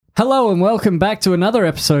Hello and welcome back to another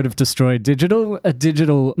episode of Destroyed Digital, a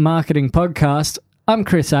digital marketing podcast. I'm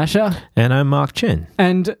Chris Asher. And I'm Mark Chen.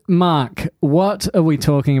 And Mark, what are we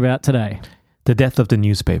talking about today? The death of the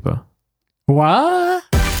newspaper. What?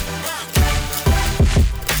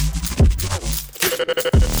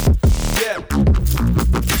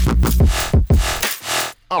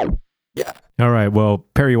 Yeah. All right, well,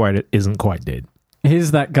 Perry White isn't quite dead.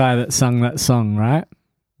 He's that guy that sung that song, right?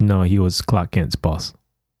 No, he was Clark Kent's boss.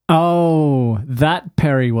 Oh, that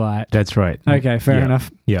Perry White. That's right. Okay, fair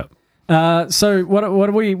enough. Yeah. So what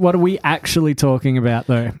are we actually talking about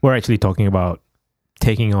though? We're actually talking about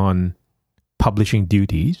taking on publishing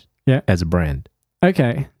duties as a brand.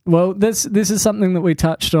 Okay. Well, this is something that we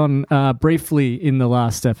touched on briefly in the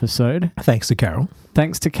last episode. Thanks to Carol.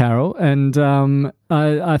 And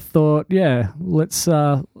I thought, let's.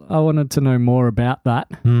 I wanted to know more about that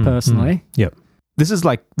personally. Yep. This is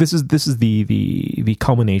the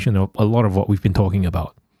culmination of a lot of what we've been talking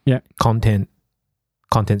about. Yeah. Content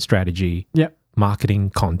strategy. Yep.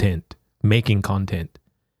 Marketing content, making content,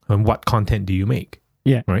 and what content do you make?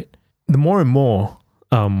 Yeah. Right. The more and more,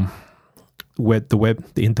 where the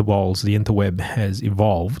interweb has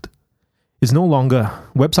evolved,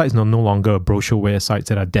 websites are no longer brochureware sites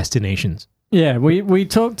that are destinations. Yeah, we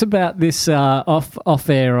talked about this off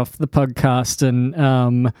air, off the podcast,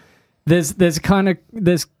 and there's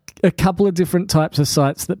a couple of different types of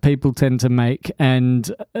sites that people tend to make,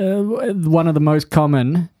 and one of the most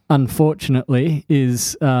common, unfortunately,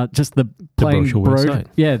 is just the plain site.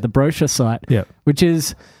 Yeah, the brochure site. Yeah, which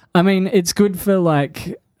is, I mean, it's good for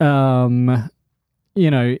like,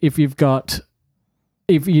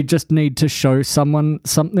 if you just need to show someone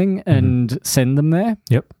something and send them there.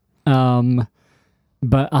 Yep.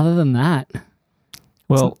 But other than that,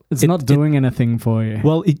 well, it's not doing anything for you.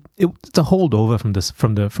 Well, it's a holdover from the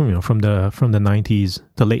 90s,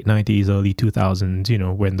 the late 90s, early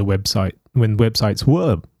 2000s. When websites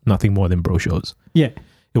were nothing more than brochures. Yeah,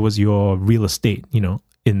 it was your real estate. In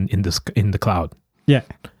the cloud. Yeah.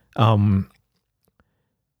 And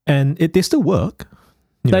they still work.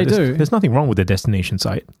 They do. There's nothing wrong with a destination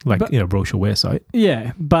site, brochureware site.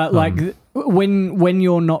 Yeah, but when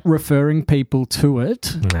you're not referring people to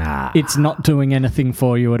it, it's not doing anything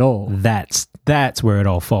for you at all. That's where it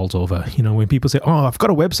all falls over. When people say, "Oh, I've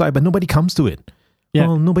got a website, but nobody comes to it." Yeah.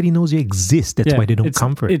 Well, nobody knows you exist. That's why they don't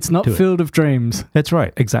come for it. It's not Field of Dreams. That's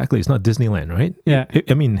right. Exactly. It's not Disneyland, right? Yeah.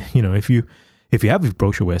 I mean, if you have a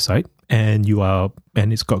brochureware site and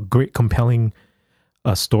it's got great, compelling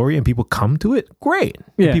story and people come to it, great.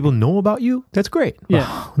 Yeah. And people know about you, that's great.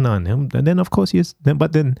 Yeah. And then of course the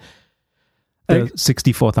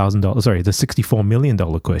 $64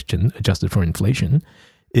 million question, adjusted for inflation,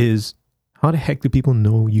 is how the heck do people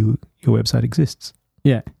know your website exists?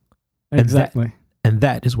 Yeah. Exactly. And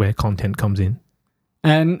that is where content comes in.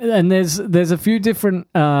 And there's a few different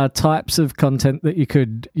types of content that you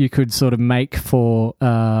could sort of make for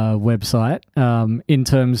a website, in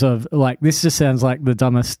terms of, like, this just sounds like the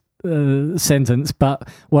dumbest sentence, but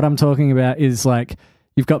what I'm talking about is, like,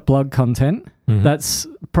 you've got blog content. Mm-hmm. That's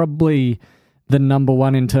probably the number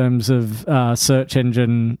one in terms of search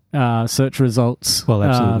engine search results. Well,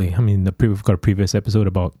 absolutely. We've got a previous episode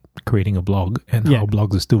about creating a blog and how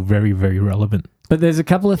blogs are still very, very relevant. But there's a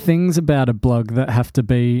couple of things about a blog that have to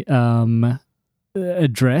be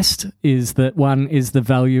addressed. Is that one is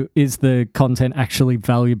the content actually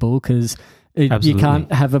valuable? Because you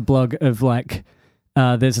can't have a blog of like,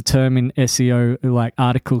 there's a term in SEO like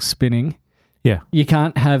article spinning. Yeah. You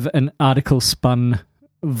can't have an article spun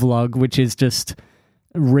vlog, which is just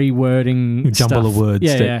rewording jumble of words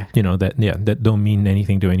that don't mean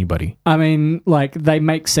anything to anybody. I mean, like, they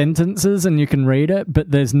make sentences and you can read it,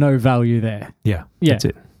 but there's no value there. Yeah. That's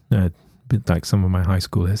it. A bit like some of my high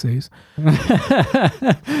school essays.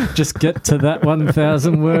 Just get to that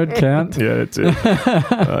 1,000 word count. Yeah, that's it.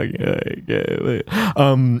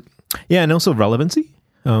 And also relevancy.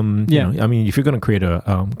 If you're going to create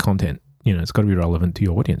a content, it's got to be relevant to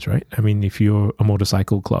your audience, right? I mean, if you're a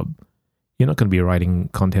motorcycle club, you're not going to be writing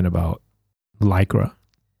content about Lycra.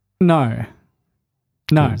 No.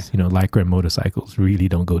 Lycra and motorcycles really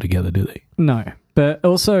don't go together, do they? No. But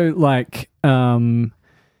also, like, the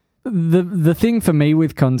thing for me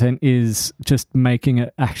with content is just making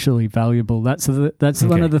it actually valuable. That's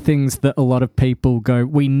one of the things that a lot of people go,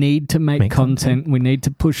 we need to make content, we need to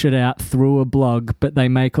push it out through a blog, but they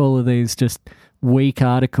make all of these just weak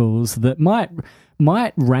articles that might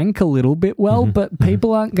rank a little bit well, but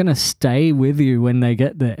people aren't going to stay with you when they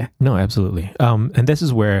get there. No, absolutely. And this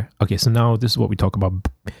is where, so now this is what we talk about,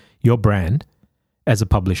 your brand as a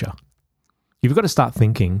publisher. You've got to start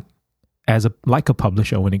thinking like a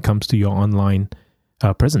publisher when it comes to your online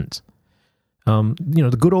presence.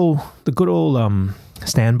 The good old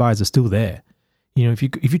standbys are still there. If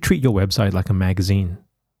you treat your website like a magazine,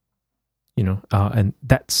 and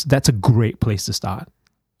that's a great place to start.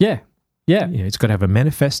 Yeah. It's got to have a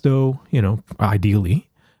manifesto. Ideally,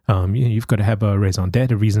 you've got to have a raison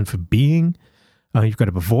d'être, a reason for being. You've got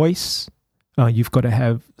to have a voice. You've got to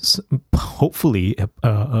have, hopefully,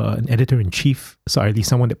 an editor-in-chief, so at least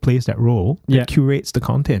someone that plays that role, that curates the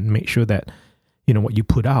content and make sure that, what you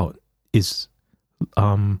put out is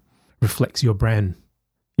reflects your brand.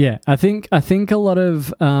 Yeah, I think a lot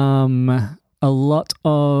of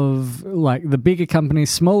like the bigger companies,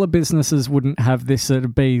 smaller businesses wouldn't have this.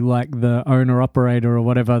 It'd be like the owner operator or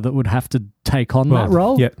whatever that would have to take on that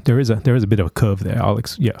role. Yeah, there is a bit of a curve there,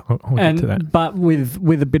 Alex. Yeah, I'll get to that. But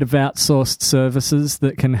with a bit of outsourced services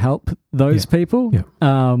that can help those people. Yeah.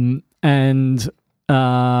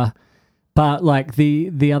 But like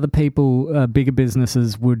the other people, bigger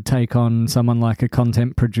businesses would take on someone like a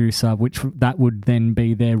content producer, which that would then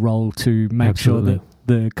be their role to make sure that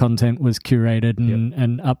the content was curated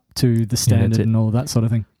and up to the standard and all that sort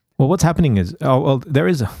of thing. Well, what's happening is, there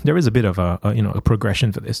is a bit of a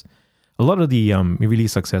progression for this. A lot of the really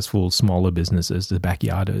successful smaller businesses, the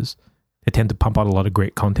backyarders, they tend to pump out a lot of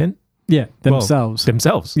great content. Yeah,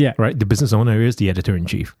 themselves. Yeah, right. The business owner is the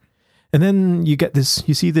editor-in-chief. And then you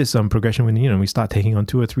see this progression when, we start taking on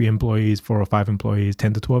 2 or 3 employees, 4 or 5 employees,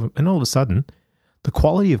 10 to 12, and all of a sudden, the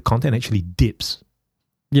quality of content actually dips.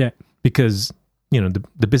 Yeah. Because,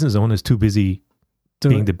 the business owner is too busy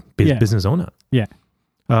being the business owner. Yeah.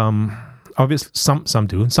 Obviously, some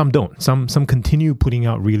do, some don't. Some continue putting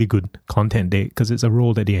out really good content because it's a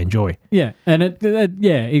role that they enjoy. Yeah, and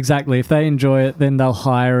exactly. If they enjoy it, then they'll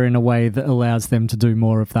hire in a way that allows them to do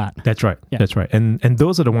more of that. That's right. Yeah. That's right. And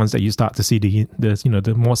those are the ones that you start to see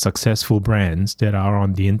the more successful brands that are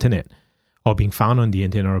on the internet or being found on the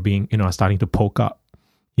internet or being are starting to poke up,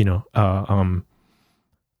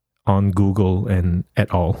 on Google and et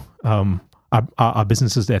al. Are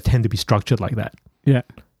businesses that tend to be structured like that. Yeah.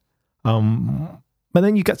 But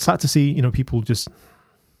then you start to see, people just,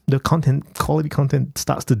 the quality content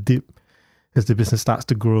starts to dip as the business starts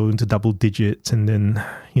to grow into double digits. And then,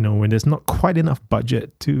 when there's not quite enough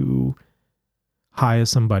budget to hire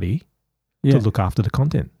somebody to look after the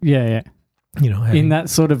content. Yeah. In that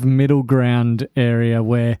sort of middle ground area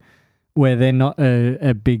where they're not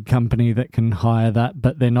a big company that can hire that,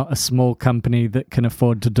 but they're not a small company that can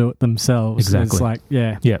afford to do it themselves. Exactly. It's like,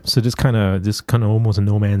 yeah. So this kind of almost a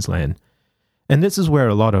no man's land. And this is where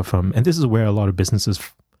a lot of businesses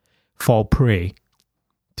fall prey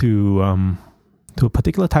to a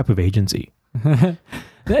particular type of agency. Are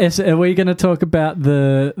we going to talk about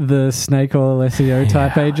the snake oil SEO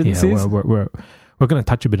type agencies? Yeah, we're going to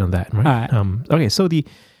touch a bit on that, right? All right. Okay, so the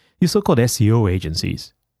so-called SEO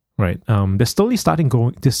agencies, right? They're slowly starting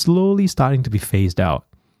to be phased out.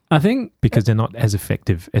 I think because they're not as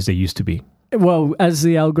effective as they used to be. Well, as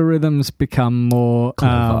the algorithms become more,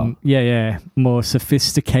 more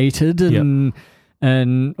sophisticated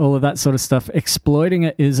and all of that sort of stuff, exploiting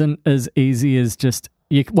it isn't as easy as just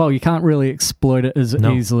you can't really exploit it as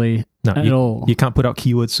easily at all. You can't put out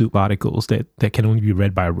keyword soup articles that can only be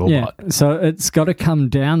read by a robot. Yeah, so it's got to come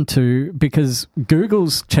down to, because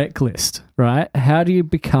Google's checklist, right? How do you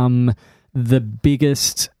become the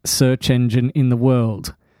biggest search engine in the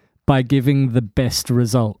world? By giving the best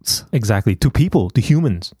results. Exactly. To people, to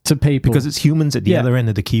humans. To people. Because it's humans at the other end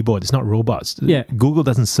of the keyboard. It's not robots. Yeah. Google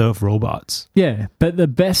doesn't serve robots. Yeah, but the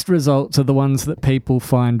best results are the ones that people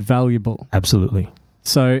find valuable. Absolutely.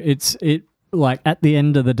 So it's like at the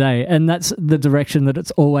end of the day, and that's the direction that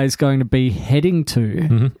it's always going to be heading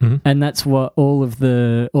to. And that's what all of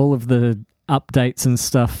the updates and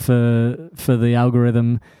stuff for the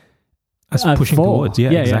algorithm are pushing towards.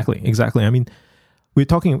 Yeah, exactly. I mean, we're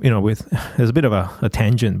talking, there's a bit of a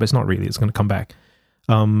tangent, but it's not really. It's going to come back.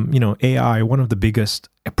 AI, one of the biggest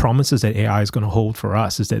promises that AI is going to hold for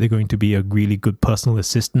us is that they're going to be a really good personal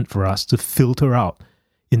assistant for us to filter out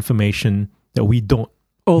information that we don't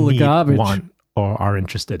want or are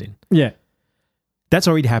interested in. Yeah. That's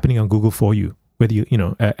already happening on Google For You, whether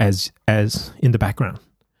as in the background.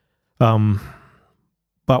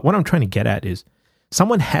 But what I'm trying to get at is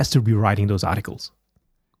someone has to be writing those articles.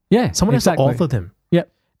 Yeah, someone has to author them. Yep.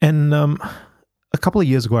 And a couple of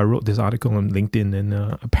years ago, I wrote this article on LinkedIn, and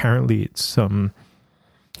apparently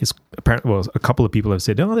a couple of people have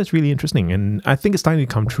said, "Oh, that's really interesting," and I think it's starting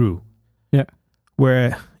to come true. Yeah.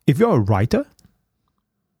 Where if you're a writer,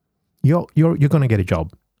 you're going to get a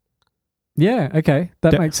job. Yeah. Okay,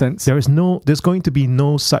 that makes sense. There's going to be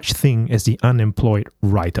no such thing as the unemployed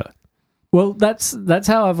writer. Well, that's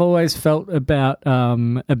how I've always felt about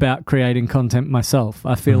creating content myself.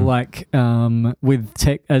 I feel like with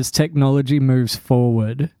as technology moves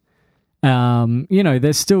forward,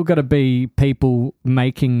 there's still got to be people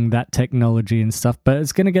making that technology and stuff, but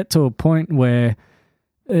it's going to get to a point where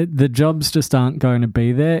the jobs just aren't going to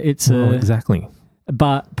be there. Exactly.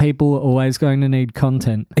 But people are always going to need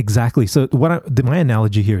content. Exactly. So my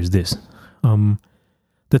analogy here is this: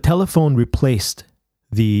 the telephone replaced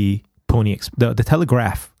the the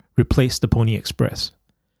telegraph replaced the Pony Express.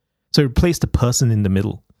 So it replaced the person in the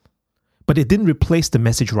middle. But it didn't replace the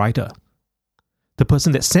message writer. The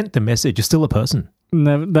person that sent the message is still a person.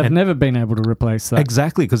 They've never been able to replace that.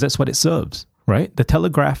 Exactly, because that's what it serves, right? The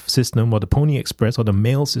telegraph system or the Pony Express or the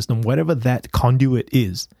mail system, whatever that conduit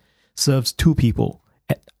is, serves two people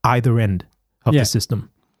at either end of the system.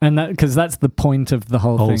 And because that's the point of the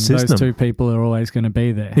whole thing. System. Those two people are always going to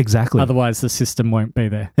be there. Exactly. Otherwise, the system won't be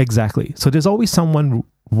there. Exactly. So there's always someone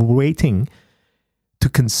waiting to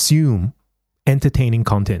consume entertaining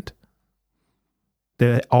content.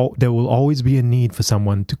 There will always be a need for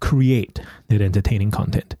someone to create that entertaining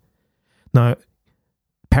content. Now,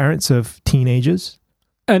 parents of teenagers.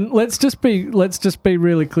 And let's just be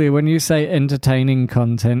really clear. When you say entertaining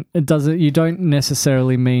content, you don't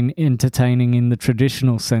necessarily mean entertaining in the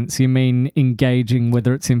traditional sense. You mean engaging,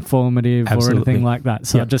 whether it's informative or anything like that.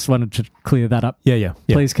 So I just wanted to clear that up. Yeah.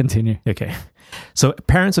 Please continue. Okay. So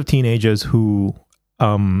parents of teenagers who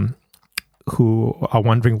are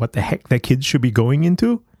wondering what the heck their kids should be going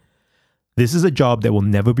into, this is a job that will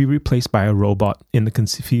never be replaced by a robot in the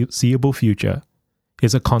foreseeable future,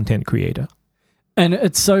 is a content creator. And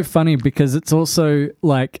it's so funny because it's also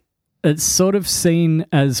like, it's sort of seen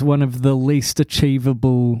as one of the least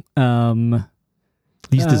achievable...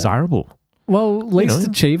 least desirable. Well, least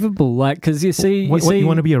achievable, like, because you see... You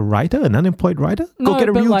want to be a writer, an unemployed writer? Go get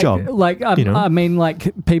a real job. I mean,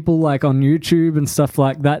 like, people like on YouTube and stuff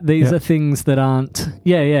like that, these are things that aren't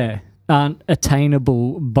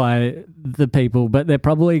attainable by the people, but they're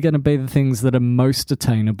probably going to be the things that are most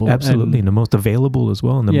attainable. Absolutely, and the most available as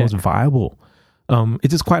well, and the most viable.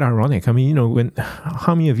 It is quite ironic. I mean,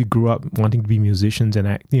 how many of you grew up wanting to be musicians and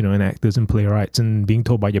actors and playwrights and being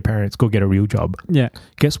told by your parents, go get a real job? Yeah.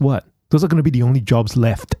 Guess what? Those are going to be the only jobs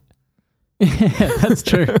left. Yeah, that's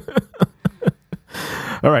true.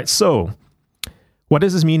 All right. So what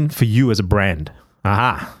does this mean for you as a brand?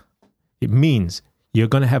 Aha. It means you're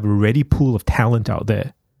going to have a ready pool of talent out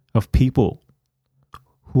there of people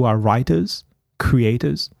who are writers,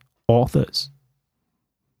 creators, authors,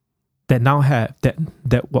 that now have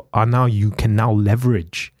you can now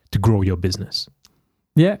leverage to grow your business.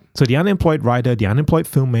 Yeah. So the unemployed writer, the unemployed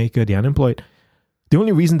filmmaker, the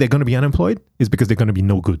only reason they're going to be unemployed is because they're going to be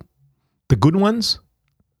no good. The good ones,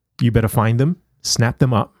 you better find them, snap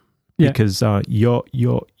them up, because you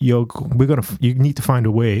need to find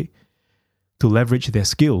a way to leverage their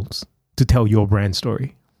skills to tell your brand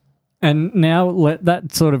story. And now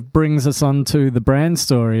that sort of brings us on to the brand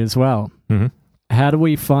story as well. Mm-hmm. How do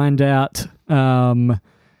we find out,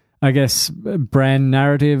 I guess, brand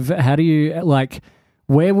narrative? How do you,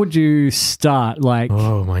 where would you start?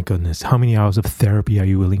 Oh my goodness. How many hours of therapy are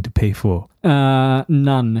you willing to pay for?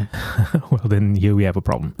 None. Well, then here we have a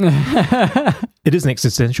problem. It is an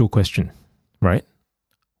existential question, right?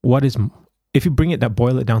 If you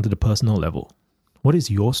boil it down to the personal level, what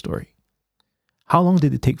is your story? How long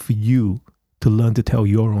did it take for you to learn to tell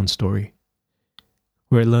your own story?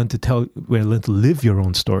 Where learn to live your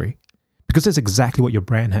own story, because that's exactly what your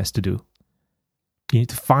brand has to do. You need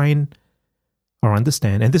to find or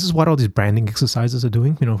understand, and this is what all these branding exercises are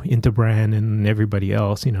doing. Interbrand and everybody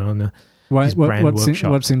else. And these brand workshops.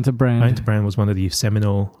 What's Interbrand? Interbrand was one of the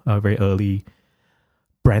seminal, very early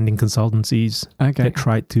branding consultancies that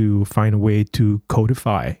tried to find a way to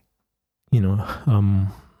codify, a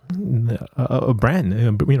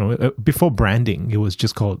brand. Before branding, it was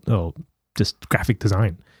just called just graphic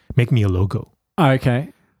design. Make me a logo.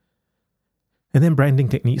 Okay. And then branding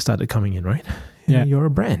techniques started coming in, right? Yeah. You're a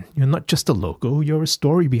brand. You're not just a logo. You're a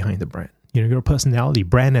story behind the brand. You're a personality.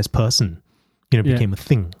 Brand as person, became a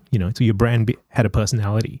thing. So your brand had a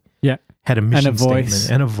personality. Yeah. Had a mission statement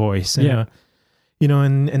and a voice. And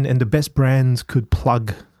and the best brands could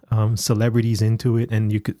plug celebrities into it,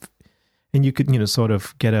 and you could sort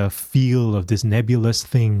of get a feel of this nebulous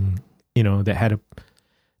thing,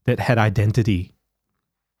 that had identity.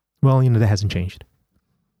 Well, that hasn't changed.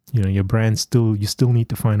 Your brand you still need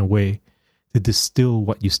to find a way to distill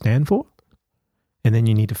what you stand for. And then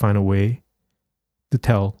you need to find a way to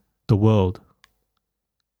tell the world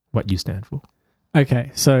what you stand for.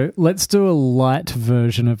 Okay, so let's do a light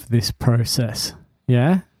version of this process.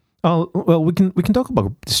 Yeah? Oh well, we can talk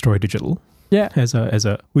about Destroy Digital. Yeah, as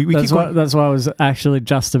a we that's why I was actually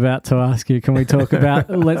just about to ask you. Can we talk about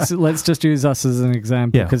let's just use us as an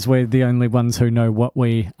example because we're the only ones who know what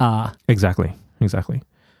we are. Exactly.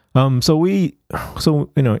 So we've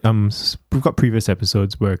got previous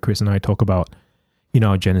episodes where Chris and I talk about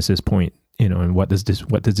our genesis point, and what does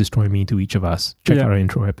destroy mean to each of us. Check out our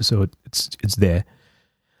intro episode; it's there.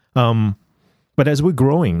 But as we're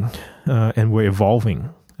growing and we're evolving.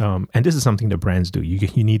 And this is something that brands do.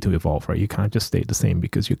 You need to evolve, right? You can't just stay the same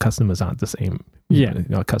because your customers aren't the same.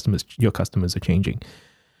 Your customers are changing.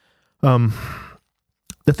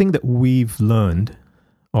 The thing that we've learned,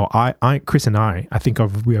 or Chris and I think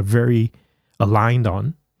we are very aligned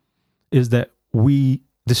on, is that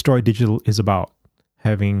Destroy Digital is about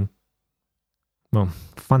having, well,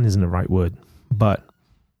 fun isn't the right word, but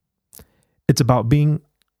it's about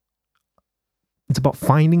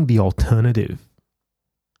finding the alternative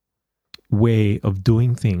way of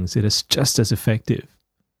doing things that is just as effective,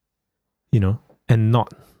 and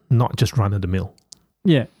not just run of the mill.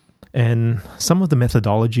 Yeah. And some of the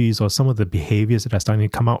methodologies or some of the behaviors that are starting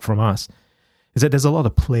to come out from us is that there's a lot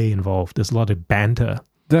of play involved. There's a lot of banter.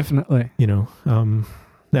 Definitely. And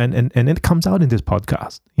it comes out in this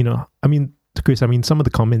podcast. Chris, some of the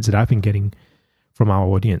comments that I've been getting from our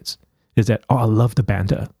audience is that, I love the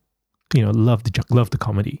banter. Love the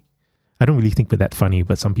comedy. I don't really think we're that funny,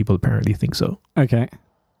 but some people apparently think so. Okay.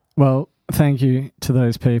 Well, thank you to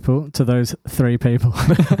those people, to those 3 people.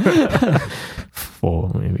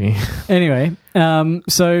 4, maybe. Anyway,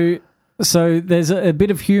 so there's a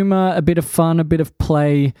bit of humor, a bit of fun, a bit of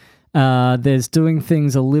play. There's doing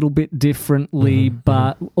things a little bit differently,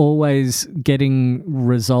 but always getting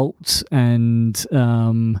results and,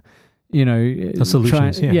 solutions.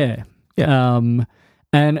 Yeah.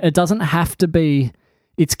 And it doesn't have to be...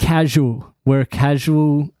 It's casual. We're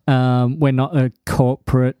casual. We're not a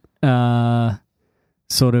corporate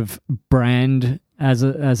sort of brand as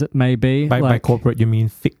it may be. By corporate, you mean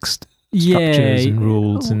fixed structures and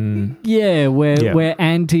rules and we're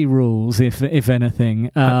anti rules if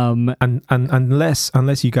anything.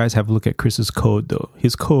 Unless you guys have a look at Chris's code though.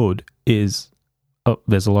 His code is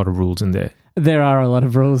there's a lot of rules in there. There are a lot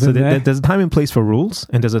of rules in there. There's a time and place for rules,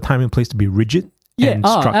 and there's a time and place to be rigid. Yeah,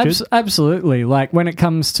 absolutely. Like when it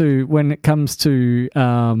comes to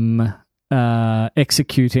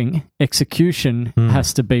execution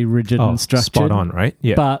has to be rigid and structured. Spot on, right?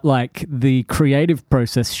 Yeah. But like the creative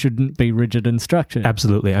process shouldn't be rigid and structured.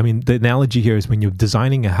 Absolutely. The analogy here is when you're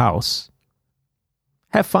designing a house,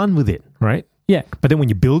 have fun with it, right? Yeah. But then when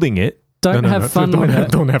you're building it, don't have fun with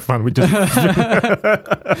it. Don't have fun with it.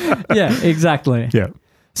 Yeah, exactly. Yeah.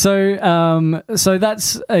 So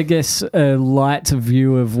that's, I guess, a light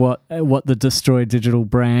view of what the Destroy Digital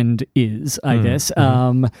brand is, I guess.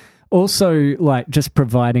 Also, like, just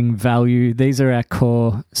providing value. These are our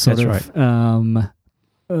core sort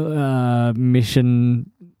mission.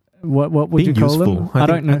 What would being you call useful. them? I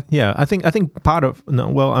don't know. Yeah, I think part of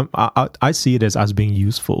I see it as us being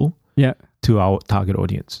useful. Yeah. To our target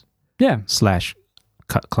audience. Yeah. /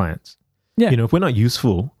 clients. Yeah. If we're not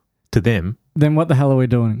useful to them, then what the hell are we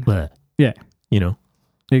doing? Yeah.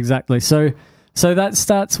 Exactly. So that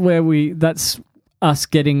starts where that's us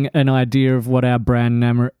getting an idea of what our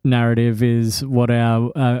brand narrative is, what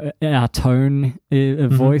our tone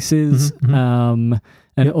voice is, and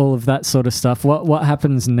all of that sort of stuff. What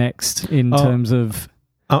happens next in terms of...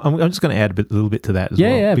 I'm just going to add a little bit to that as well.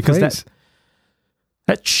 Yeah, because please.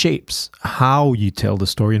 That shapes how you tell the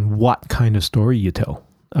story and what kind of story you tell.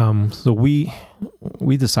 So we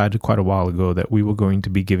decided quite a while ago that we were going to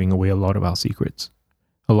be giving away a lot of our secrets,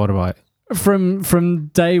 a lot of our... From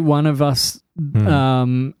day one of us,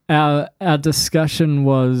 our discussion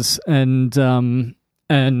was, and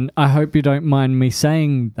I hope you don't mind me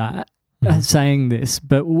saying this,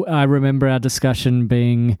 but I remember our discussion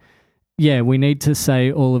being, we need to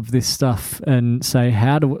say all of this stuff and say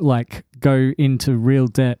how to go into real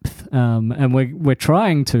depth, and we're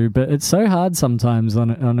trying to, but it's so hard sometimes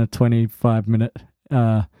on a 25-minute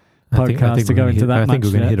podcast to go into that much. I think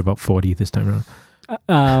we're going to hit about 40 this time around.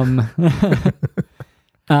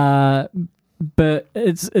 But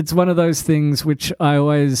it's one of those things which I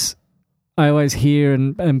always hear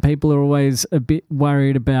and people are always a bit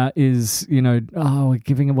worried about is, we're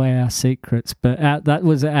giving away our secrets. But that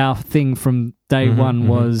was our thing from day one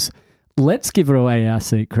was let's give away our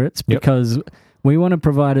secrets because we want to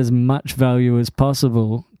provide as much value as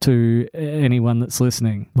possible to anyone that's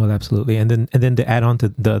listening. Well, absolutely. And then to add on to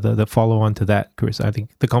the follow on to that, Chris, I think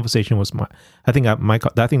the conversation was I think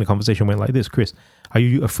the conversation went like this, Chris, are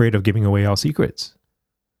you afraid of giving away our secrets?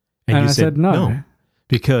 And you said no.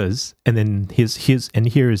 Because, and then here's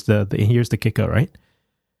the kicker, right?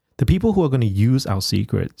 The people who are going to use our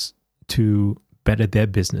secrets to better their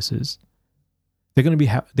businesses, they're going to be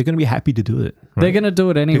happy to do it. Right? They're going to do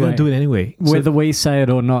it anyway. They're going to do it anyway, whether we say it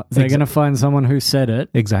or not. They're going to find someone who said it,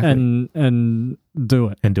 exactly, and do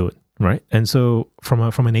it, right? And so,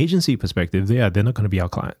 from an agency perspective, they're not going to be our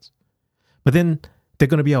clients, but then they're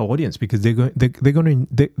going to be our audience because they're going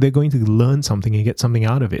to learn something and get something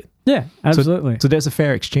out of it. Yeah, absolutely. So there's a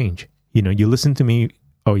fair exchange. You know, you listen to me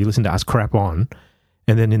or you listen to us crap on,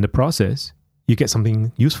 and then in the process, you get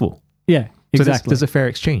something useful. Yeah, exactly. So there's a fair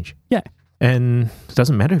exchange. Yeah. And it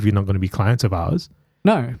doesn't matter if you're not going to be clients of ours.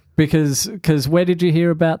 No, because where did you hear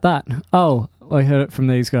about that? Oh, I heard it from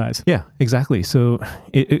these guys. Yeah, exactly. So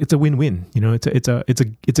it's a win-win. You know, it's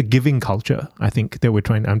a giving culture. I think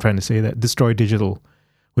that I'm trying to say that Destroy Digital,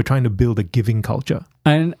 we're trying to build a giving culture.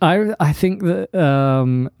 And I think that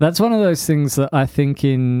that's one of those things that I think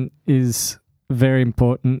is very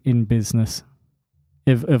important in business,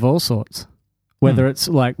 of all sorts. Whether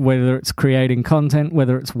it's creating content,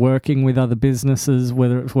 whether it's working with other businesses,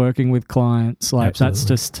 whether it's working with clients, like Absolutely. That's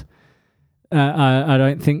just. I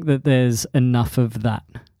don't think that there's enough of that.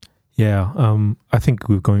 Yeah, I think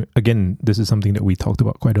we're going again. This is something that we talked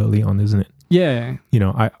about quite early on, isn't it? Yeah. You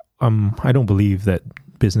know, I don't believe that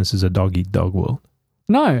business is a dog eat dog world.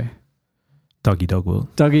 No. Dog eat dog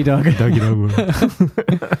world. Dog eat dog. Dog eat dog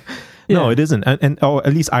world. No, it isn't, or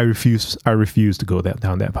at least I refuse to go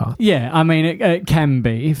down that path. Yeah, I mean, it can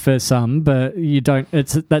be for some, but you don't.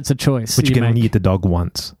 That's a choice. But you can only eat the dog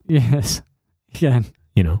once. Yes, you can.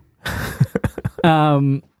 You know.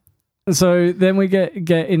 So then we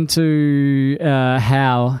get into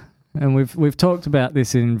how, and we've talked about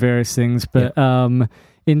this in various things, but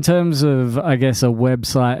in terms of, I guess, a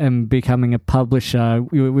website and becoming a publisher,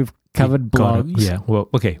 we've covered blogs. Yeah. Well,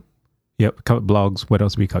 okay. Yep, cover blogs. What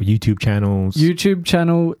else do we cover? YouTube channels. YouTube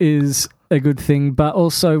channel is a good thing, but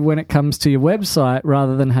also when it comes to your website,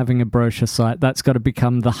 rather than having a brochure site, that's got to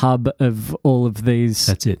become the hub of all of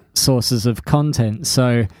these sources of content.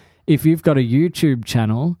 So if you've got a YouTube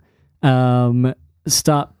channel,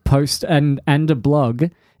 start post and a blog.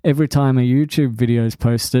 Every time a YouTube video is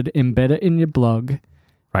posted, embed it in your blog.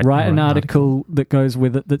 Write an article that goes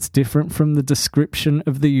with it that's different from the description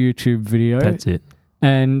of the YouTube video. That's it.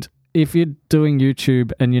 And if you're doing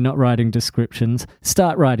YouTube and you're not writing descriptions,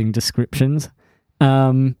 start writing descriptions.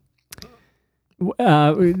 What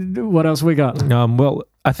else we got? Well,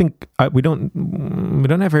 I think we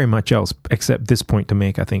don't have very much else except this point to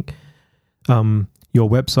make. I think your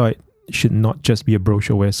website should not just be a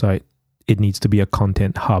brochure website. It needs to be a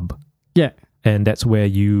content hub. Yeah, and that's where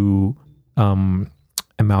you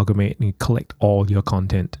amalgamate and collect all your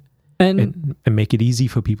content and make it easy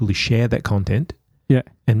for people to share that content. Yeah,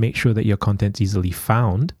 and make sure that your content's easily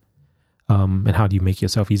found. And how do you make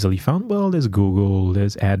yourself easily found? Well, there's Google,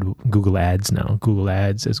 there's Google Ads now. Google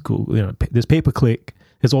Ads, there's Google, there's pay-per-click,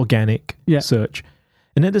 there's organic search,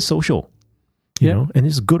 and then there's social. You know, and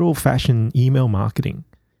it's good old-fashioned email marketing.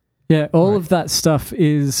 Yeah, all of that stuff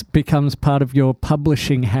becomes part of your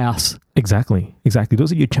publishing house. Exactly.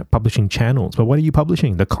 Those are your publishing channels. But what are you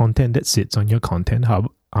publishing? The content that sits on your content hub,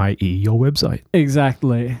 i.e., your website.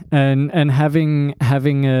 Exactly, and having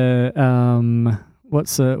a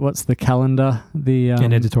what's the calendar?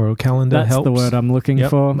 An editorial calendar. That's helps. The word I'm looking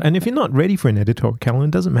for. And if you're not ready for an editorial calendar,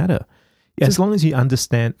 it doesn't matter. As long as you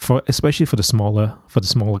understand, especially for the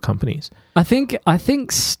smaller companies. I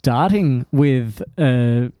think starting with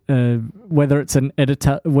whether it's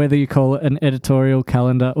whether you call it an editorial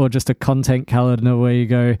calendar or just a content calendar where you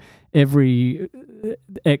go every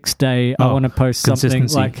X day I want to post something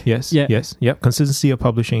like yes, consistency of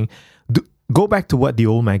publishing. Go back to what the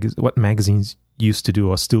old magazines used to do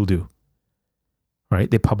or still do. Right,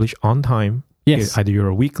 they publish on time. Yes. Either you're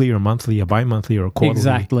a weekly or monthly, a bi-monthly or a quarterly.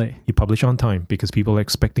 Exactly. You publish on time because people are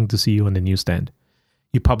expecting to see you on the newsstand.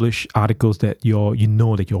 You publish articles that you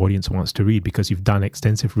know that your audience wants to read because you've done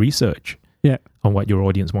extensive research on what your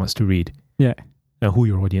audience wants to read. Yeah. And who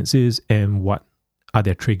your audience is and what are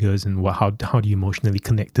their triggers and how do you emotionally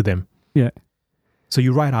connect to them. Yeah. So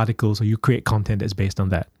you write articles or you create content that's based on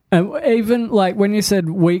that. And even like when you said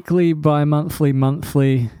weekly, bi-monthly,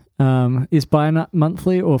 monthly... is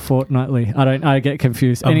bi-monthly or fortnightly? I get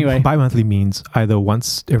confused. Anyway, bi-monthly means either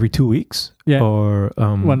once every 2 weeks, or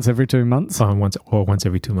once every 2 months, once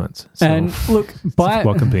every 2 months. So, and look,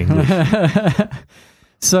 welcome to English.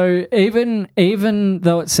 So even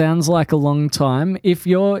though it sounds like a long time, if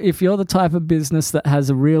you're the type of business that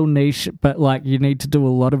has a real niche, but like you need to do a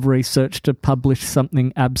lot of research to publish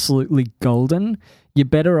something absolutely golden, you're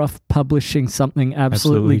better off publishing something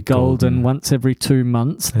absolutely golden once every 2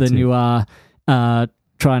 months than you are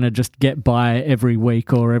trying to just get by every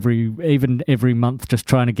week or every month, just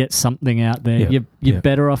trying to get something out there. You're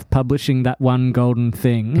better off publishing that one golden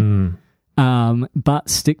thing, but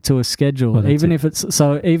stick to a schedule. Well, even if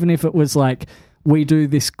it was like, we do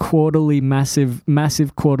this quarterly massive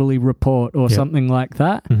quarterly report or something like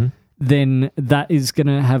that, then that is going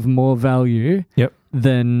to have more value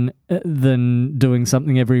than doing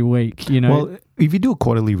something every week. Well, if you do a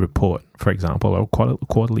quarterly report, for example, or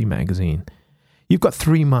quarterly magazine, you've got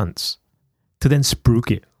 3 months to then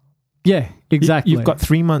spruik it. Yeah, exactly. You've got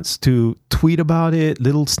 3 months to tweet about it,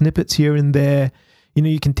 little snippets here and there.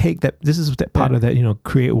 You can take that. This is that part of that.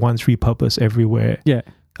 Create once, repurpose everywhere. Yeah.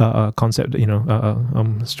 Concept.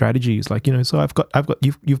 Strategies like So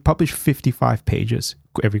you've published 55 pages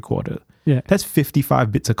every quarter. Yeah. That's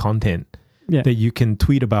 55 bits of content. Yeah. That you can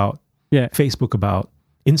tweet about. Yeah. Facebook about,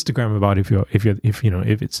 Instagram about if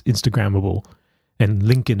it's Instagrammable, and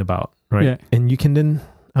LinkedIn about, right? Yeah. And you can then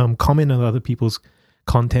comment on other people's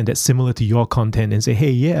content that's similar to your content and say,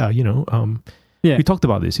 hey, we talked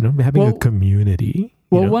about this, having a community.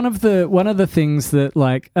 Well, one of the things that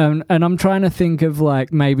and I'm trying to think of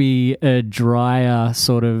maybe a drier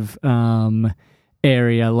sort of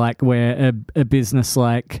area, where a business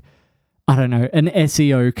I don't know, an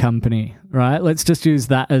SEO company, right? Let's just use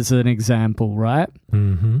that as an example, right?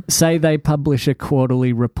 Mm-hmm. Say they publish a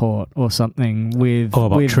quarterly report or something with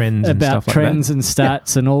trends and stuff like trends and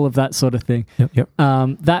stats and all of that sort of thing. Yep.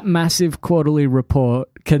 That massive quarterly report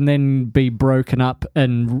can then be broken up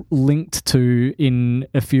and linked to in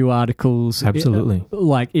a few articles. Absolutely.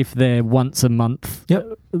 If they're once a month.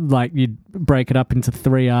 Yep. You'd break it up into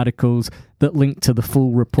 3 articles that link to the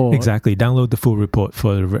full report. Exactly. Download the full report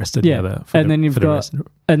for the rest of the other. And then you've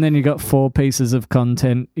got 4 pieces of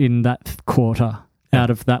content in that quarter out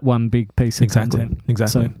of that one big piece of content.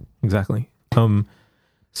 Exactly.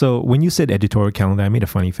 So when you said editorial calendar, I made a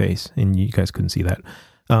funny face, and you guys couldn't see that.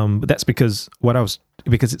 But that's because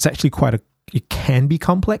it's actually it can be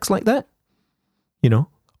complex like that,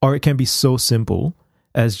 or it can be so simple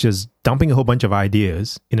as just dumping a whole bunch of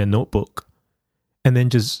ideas in a notebook and then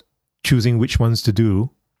just choosing which ones to do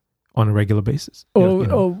on a regular basis.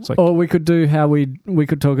 Or we could do we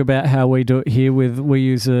could talk about how we do it here we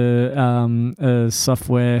use a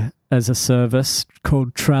software as a service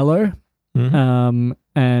called Trello,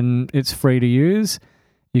 and it's free to use.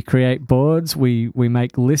 You create boards. We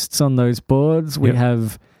make lists on those boards. We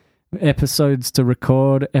have episodes to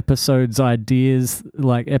record, episode ideas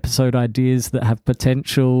that have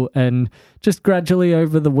potential, and just gradually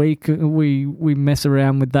over the week we mess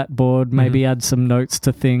around with that board, maybe add some notes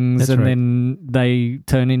to things. Then they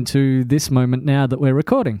turn into this moment now that we're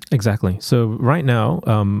recording. Exactly. So right now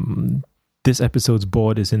this episode's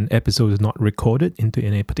board is in episodes not recorded into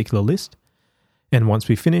a particular list, and once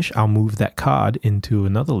we finish, I'll move that card into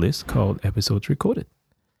another list called episodes recorded.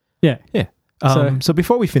 Yeah. So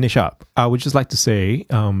before we finish up, I would just like to say,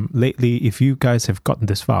 lately, if you guys have gotten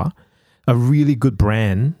this far, a really good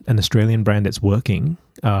brand, an Australian brand that's working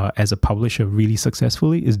as a publisher really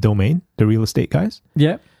successfully is Domain, the real estate guys.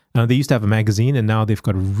 Yeah. They used to have a magazine, and now they've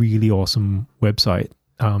got a really awesome website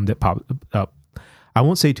that popped up. I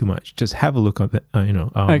won't say too much. Just have a look at it.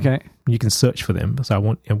 Okay. You can search for them. So I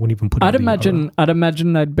won't even put. I'd imagine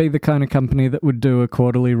they'd be the kind of company that would do a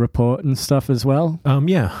quarterly report and stuff as well.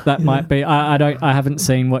 That might be. I haven't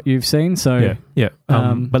seen what you've seen. So yeah.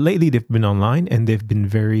 But lately they've been online, and they've been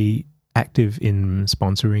very active in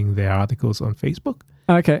sponsoring their articles on Facebook.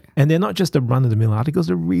 Okay. And they're not just the run-of-the-mill articles.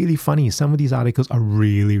 They're really funny. Some of these articles are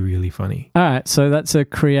really, really funny. All right. So that's a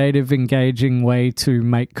creative, engaging way to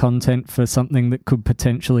make content for something that could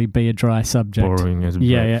potentially be a dry subject. Boring as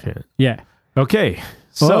shit. Yeah. Okay.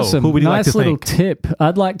 So awesome. Who would you like to thank? Nice little tip.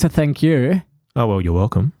 I'd like to thank you. Oh, well, you're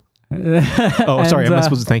welcome. Sorry. Am I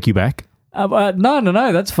supposed to thank you back?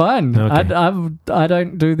 No. That's fine. Okay. I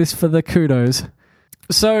don't do this for the kudos.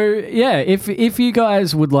 So yeah, if you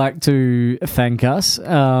guys would like to thank us,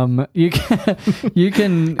 you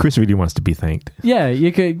can. Chris really wants to be thanked. Yeah,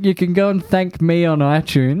 you can go and thank me on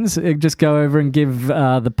iTunes. Just go over and give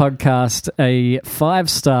the podcast a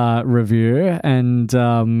 5-star review and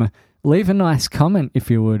leave a nice comment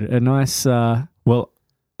if you would. A nice. Well,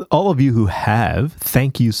 all of you who have,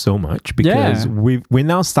 thank you so much, because we've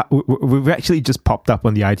actually just popped up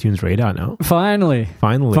on the iTunes radar now. Finally.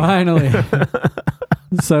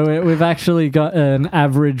 So we've actually got an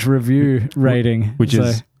average review rating, which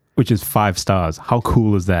is which is 5 stars. How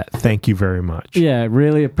cool is that? Thank you very much. Yeah,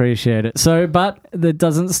 really appreciate it. So, but that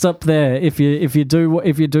doesn't stop there. If you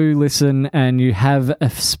do listen and you have a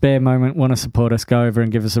spare moment, want to support us, go over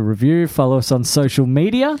and give us a review. Follow us on social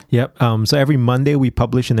media. Yep. So every Monday we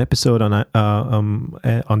publish an episode on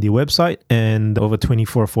the website, and over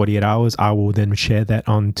 24 or 48 hours, I will then share that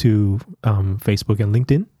onto Facebook and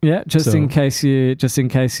LinkedIn. Yeah, just in case you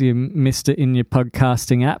missed it in your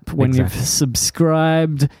podcasting app when you've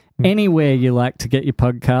subscribed anywhere you like to get your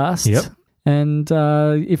podcasts. Yep. And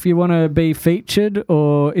if you want to be featured,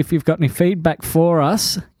 or if you've got any feedback for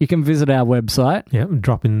us, you can visit our website. Yeah,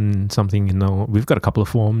 drop in something. We've got a couple of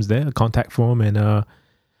forms there, a contact form and a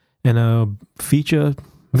feature.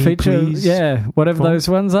 Please whatever form. Those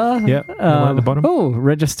ones are. Yeah, at the bottom. Oh,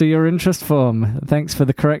 register your interest form. Thanks for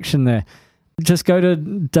the correction there. Just go to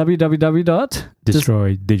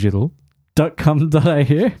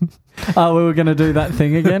www.destroydigital.com.au. Oh, we were going to do that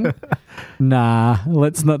thing again? Nah,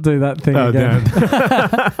 let's not do that thing again.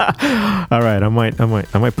 All right, I might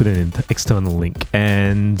put in an external link.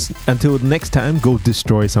 And until next time, go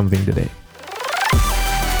destroy something today.